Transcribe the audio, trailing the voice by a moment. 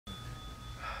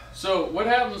So what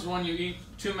happens when you eat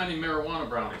too many marijuana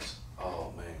brownies?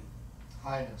 Oh, man.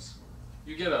 Highness.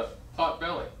 You get a pot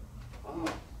belly.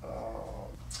 Oh.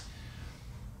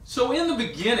 So in the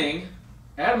beginning,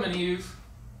 Adam and Eve,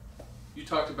 you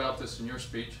talked about this in your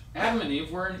speech, Adam and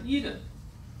Eve were in Eden.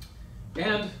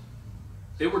 And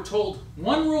they were told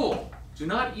one rule: do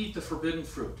not eat the forbidden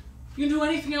fruit. You can do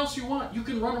anything else you want. You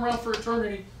can run around for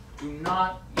eternity. Do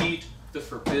not eat the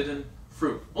forbidden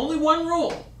fruit. Only one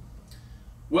rule.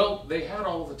 Well, they had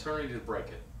all of eternity to break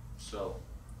it. So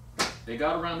they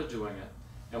got around to doing it.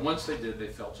 And once they did, they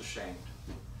felt ashamed.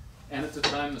 And at the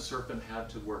time, the serpent had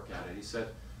to work at it. He said,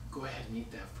 go ahead and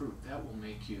eat that fruit. That will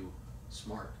make you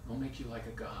smart. It'll make you like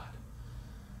a god.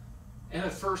 And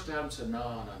at first, Adam said, no,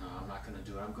 I'm not going to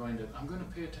do it. I'm going to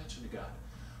pay attention to God.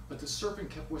 But the serpent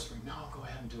kept whispering, no, go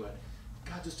ahead and do it.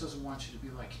 God just doesn't want you to be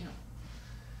like him.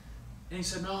 And he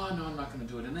said, no, I'm not going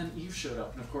to do it. And then Eve showed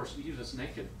up. And of course, Eve is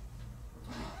naked.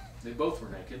 They both were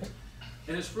naked.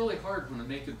 And it's really hard when a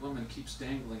naked woman keeps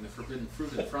dangling the forbidden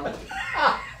fruit in front of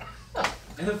you.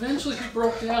 And eventually he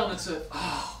broke down and said,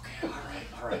 oh, okay,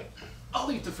 all right.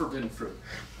 I'll eat the forbidden fruit.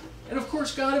 And of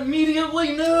course, God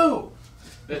immediately knew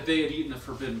that they had eaten the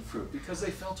forbidden fruit because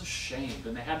they felt ashamed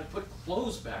and they had to put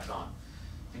clothes back on.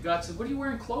 And God said, what are you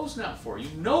wearing clothes now for? You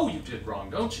know you did wrong,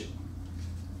 don't you?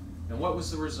 And what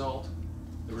was the result?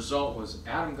 The result was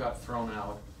Adam got thrown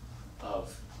out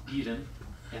of Eden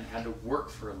and had to work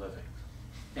for a living.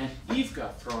 And Eve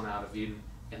got thrown out of Eden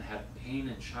and had pain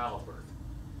in childbirth.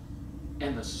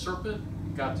 And the serpent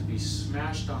got to be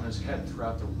smashed on his head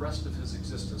throughout the rest of his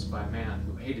existence by man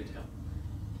who hated him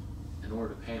in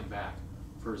order to pay him back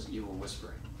for his evil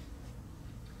whispering.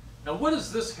 Now, what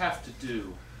does this have to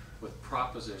do with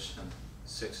Proposition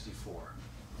 64?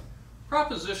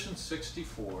 Proposition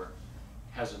 64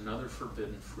 has another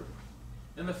forbidden fruit.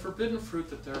 And the forbidden fruit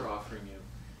that they're offering you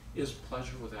is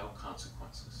pleasure without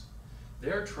consequences.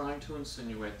 They're trying to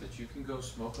insinuate that you can go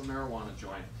smoke a marijuana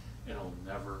joint and it'll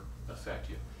never affect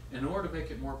you. In order to make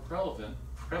it more prevalent,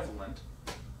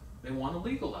 they want to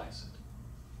legalize it.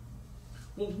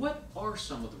 Well, what are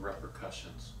some of the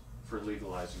repercussions for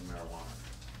legalizing marijuana?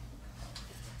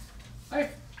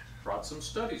 I've brought some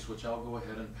studies which I'll go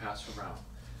ahead and pass around.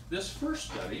 This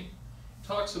first study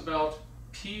talks about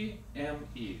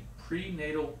PME,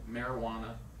 prenatal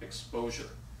marijuana exposure.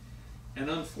 And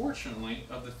unfortunately,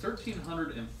 of the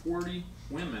 1,340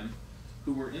 women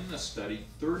who were in this study,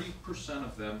 30%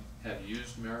 of them had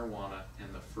used marijuana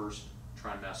in the first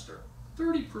trimester.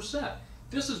 30%.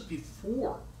 This is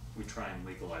before we try and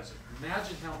legalize it.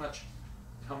 Imagine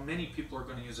how many people are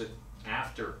going to use it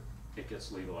after it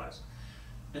gets legalized.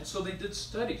 And so they did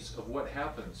studies of what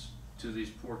happens to these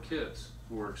poor kids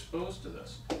who were exposed to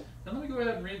this. And let me go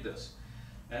ahead and read this.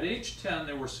 At age 10,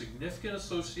 there were significant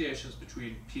associations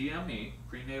between PME,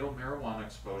 prenatal marijuana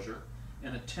exposure,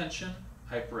 and attention,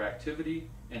 hyperactivity,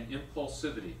 and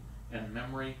impulsivity, and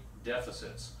memory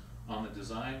deficits on the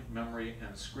design, memory,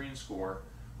 and screen score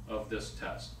of this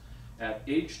test. At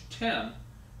age 10,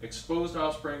 exposed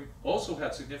offspring also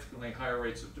had significantly higher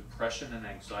rates of depression and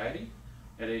anxiety.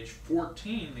 At age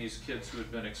 14, these kids who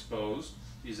had been exposed,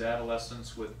 these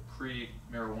adolescents with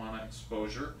pre-marijuana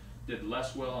exposure, did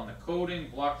less well on the coding,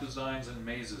 block designs, and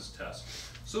mazes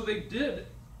tests. So they did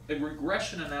a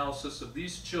regression analysis of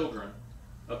these children,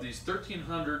 of these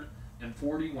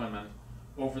 1,340 women,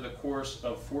 over the course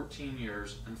of 14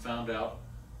 years and found out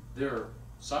their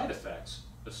side effects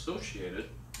associated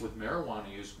with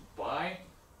marijuana use by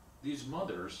these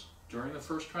mothers during the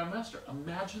first trimester.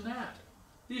 Imagine that.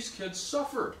 These kids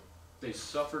suffered. They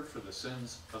suffered for the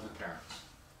sins of the parents.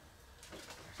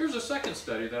 Here's a second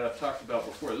study that I've talked about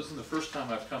before. This is the first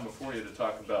time I've come before you to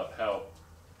talk about how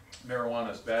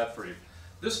marijuana is bad for you.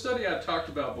 This study I talked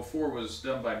about before was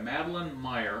done by Madeline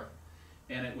Meyer,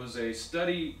 and it was a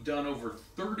study done over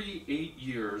 38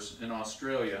 years in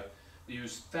Australia. They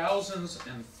used thousands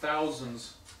and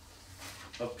thousands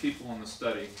of people in the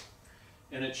study,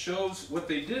 and it shows what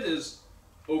they did is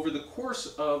over the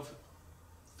course of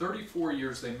 34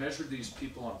 years they measured these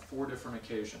people on 4 different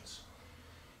occasions.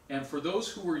 And for those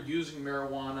who were using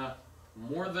marijuana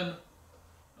more than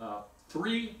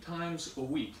 3 times a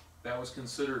week, that was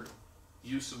considered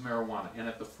use of marijuana. And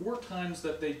at the 4 times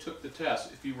that they took the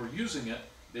test, if you were using it,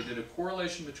 they did a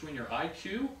correlation between your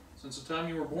IQ since the time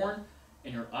you were born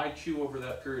and your IQ over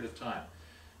that period of time.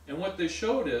 And what they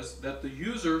showed is that the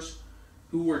users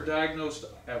who were diagnosed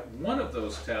at one of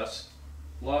those tests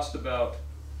lost about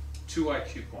 2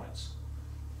 IQ points.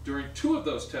 During 2 of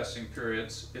those testing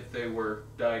periods, if they were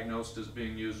diagnosed as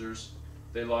being users,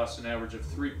 they lost an average of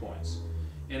 3 points.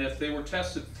 And if they were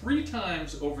tested 3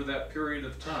 times over that period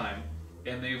of time,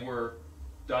 and they were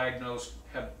diagnosed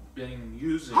have been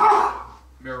using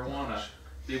marijuana,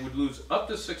 they would lose up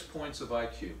to 6 points of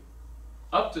IQ.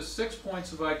 Up to 6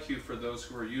 points of IQ for those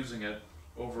who are using it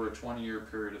over a 20-year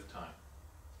period of time.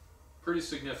 Pretty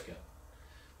significant.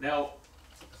 Now,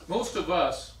 most of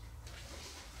us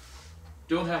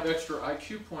don't have extra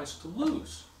IQ points to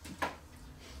lose.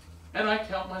 And I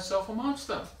count myself amongst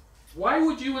them. Why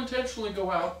would you intentionally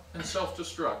go out and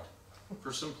self-destruct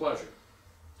for some pleasure?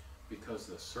 Because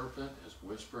the serpent is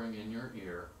whispering in your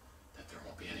ear that there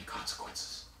won't be any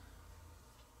consequences.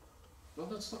 Well,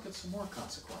 let's look at some more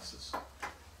consequences.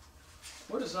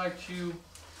 What is IQ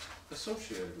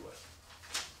associated with?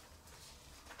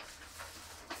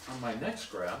 On my next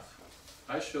graph,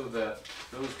 I show that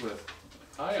those with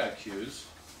high IQs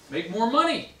make more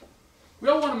money. We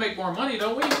all want to make more money,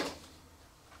 don't we?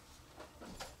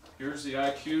 Here's the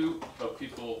IQ of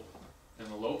people in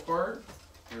the low part.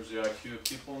 Here's the IQ of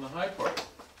people in the high part.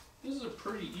 This is a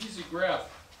pretty easy graph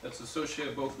that's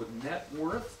associated both with net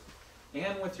worth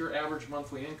and with your average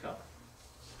monthly income.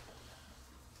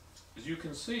 As you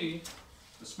can see,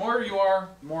 the smarter you are,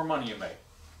 the more money you make.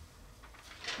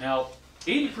 Now,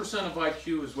 80% of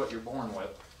IQ is what you're born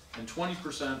with, and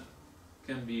 20%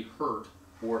 can be hurt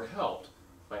or helped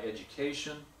by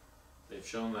education. They've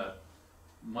shown that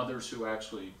mothers who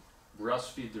actually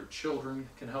breastfeed their children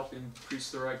can help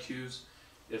increase their IQs.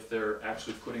 If they're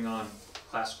actually putting on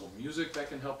classical music, that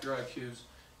can help your IQs.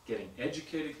 Getting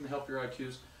educated can help your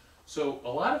IQs. So a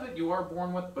lot of it you are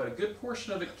born with, but a good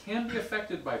portion of it can be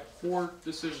affected by poor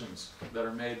decisions that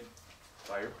are made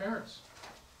by your parents.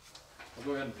 I'll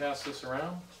go ahead and pass this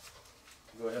around.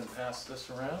 Go ahead and pass this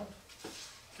around.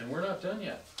 And we're not done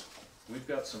yet. We've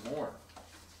got some more.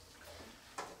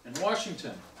 In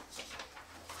Washington,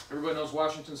 everybody knows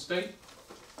Washington State?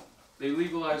 They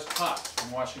legalized pot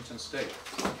in Washington State.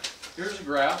 Here's a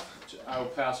graph which I will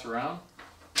pass around.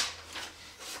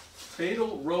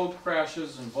 Fatal road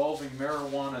crashes involving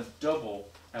marijuana double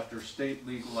after state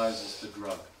legalizes the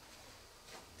drug.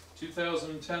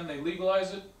 2010, they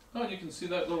legalize it. Oh, and you can see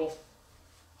that little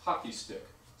hockey stick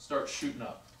start shooting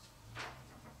up.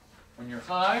 When you're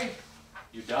high,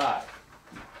 you die.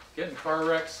 Get in car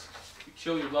wrecks, you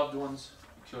kill your loved ones,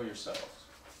 you kill yourselves.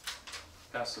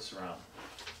 Pass this around,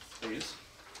 please.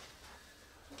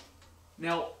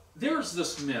 Now, there's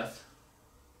this myth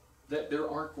that there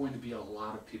aren't going to be a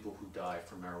lot of people who die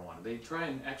from marijuana. They try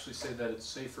and actually say that it's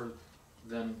safer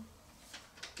than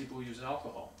people who use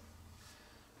alcohol.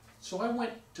 So I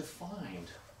went to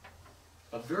find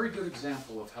a very good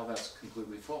example of how that's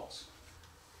completely false.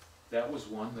 That was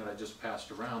one that I just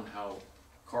passed around, how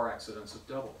car accidents have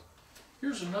doubled.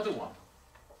 Here's another one.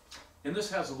 And this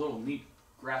has a little neat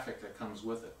graphic that comes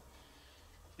with it.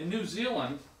 In New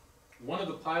Zealand, one of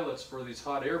the pilots for these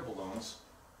hot air balloons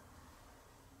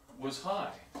was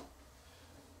high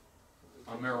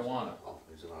on marijuana. Oh,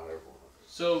 he's an hot air balloon.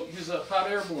 So he's a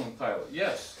hot air balloon pilot,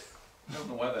 yes. I don't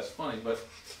know why that's funny, but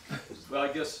well,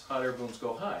 I guess hot air balloons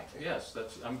go high. Yes,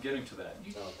 that's, I'm getting to that.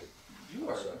 You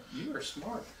are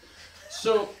smart.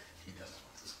 So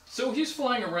he's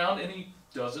flying around and he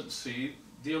doesn't see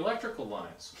the electrical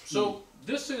lines. So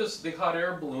this is the hot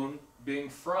air balloon being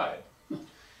fried.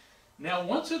 Now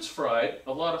once it's fried,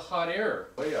 a lot of hot air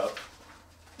way up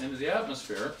into the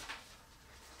atmosphere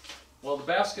while the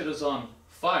basket is on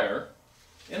fire,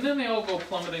 and then they all go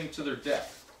plummeting to their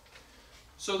death.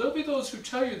 So there'll be those who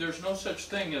tell you there's no such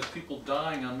thing as people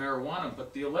dying on marijuana,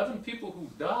 but the 11 people who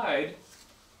died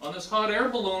on this hot air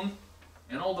balloon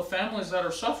and all the families that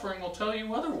are suffering will tell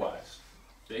you otherwise.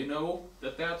 They know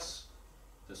that that's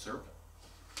the serpent.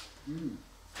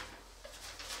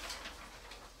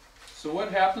 So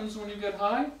what happens when you get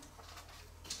high?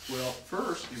 Well,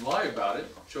 first you lie about it,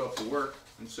 show up to work,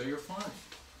 and say you're fine.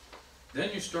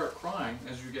 Then you start crying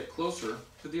as you get closer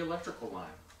to the electrical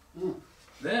line.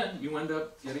 Then you end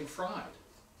up getting fried.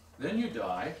 Then you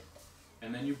die,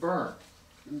 and then you burn.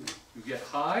 You get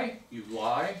high, you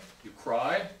lie, you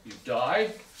cry, you die,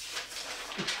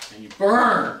 and you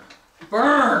burn.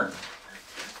 Burn!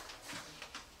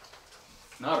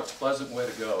 Not a pleasant way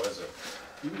to go, is it?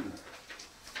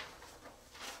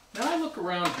 Now I look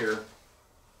around here,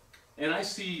 and I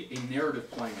see a narrative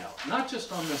playing out, not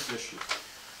just on this issue,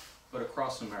 but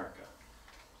across America.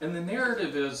 And the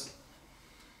narrative is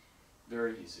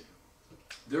very easy.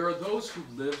 There are those who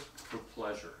live for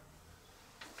pleasure.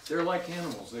 They're like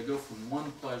animals. They go from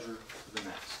one pleasure to the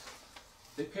next.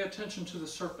 They pay attention to the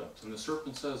serpent, and the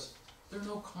serpent says, there are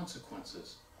no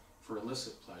consequences for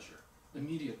illicit pleasure,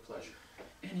 immediate pleasure,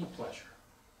 any pleasure.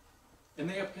 And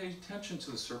they pay attention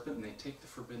to the serpent, and they take the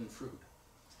forbidden fruit.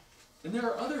 And there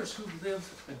are others who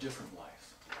live a different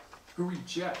life, who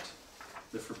reject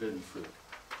the forbidden fruit,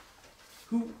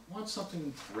 who want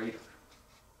something greater.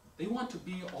 They want to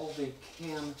be all they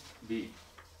can be.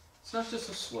 It's not just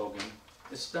a slogan.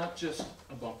 It's not just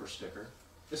a bumper sticker.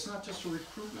 It's not just a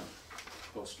recruitment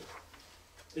poster.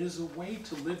 It is a way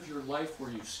to live your life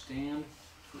where you stand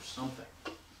for something.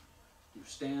 You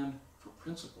stand for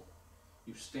principle.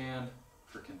 You stand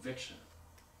for conviction.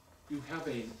 You have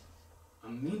a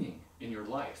meaning in your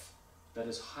life that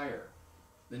is higher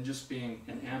than just being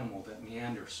an animal that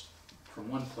meanders from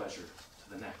one pleasure to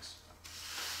the next.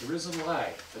 There is a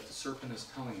lie that the serpent is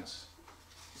telling us.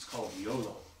 It's called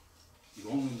YOLO. You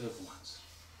only live once.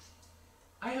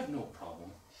 I have no problem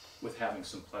with having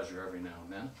some pleasure every now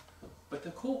and then, but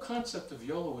the whole concept of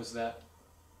YOLO is that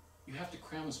you have to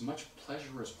cram as much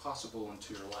pleasure as possible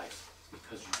into your life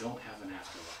because you don't have an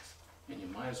afterlife, and you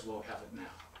might as well have it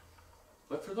now.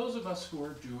 But for those of us who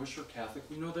are Jewish or Catholic,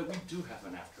 we know that we do have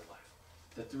an afterlife,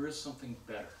 that there is something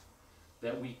better,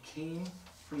 that we came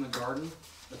from the Garden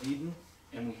of Eden,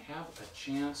 and we have a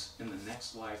chance in the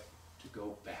next life to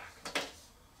go back.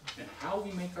 And how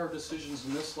we make our decisions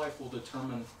in this life will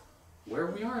determine where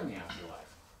we are in the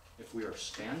afterlife. If we are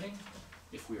standing,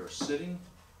 if we are sitting,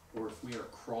 or if we are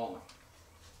crawling.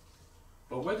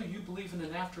 But whether you believe in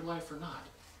an afterlife or not,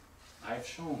 I have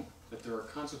shown that there are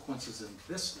consequences in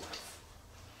this life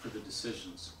for the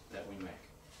decisions that we make.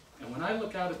 And when I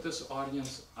look out at this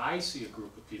audience, I see a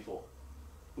group of people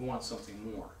who want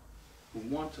something more, who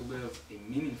want to live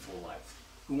a meaningful life,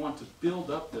 who want to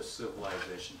build up this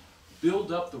civilization,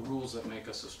 build up the rules that make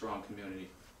us a strong community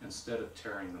instead of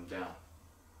tearing them down.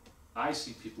 I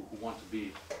see people who want to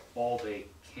be all they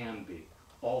can be,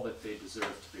 all that they deserve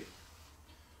to be.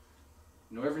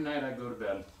 You know, every night I go to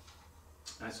bed,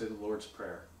 I say the Lord's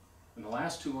Prayer. And the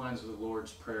last two lines of the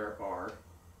Lord's Prayer are,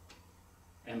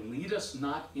 "And lead us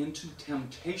not into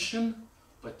temptation,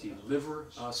 but deliver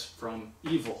us from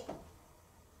evil."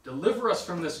 Deliver us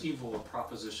from this evil of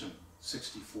Proposition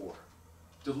 64.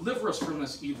 Deliver us from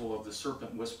this evil of the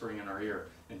serpent whispering in our ear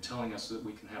and telling us that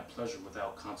we can have pleasure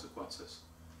without consequences.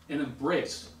 And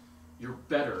embrace your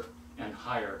better and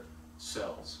higher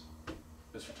selves.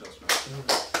 Mr. Toastmaster.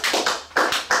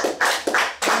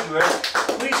 Thank you, Erik.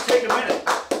 Please take a minute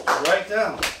to write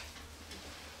down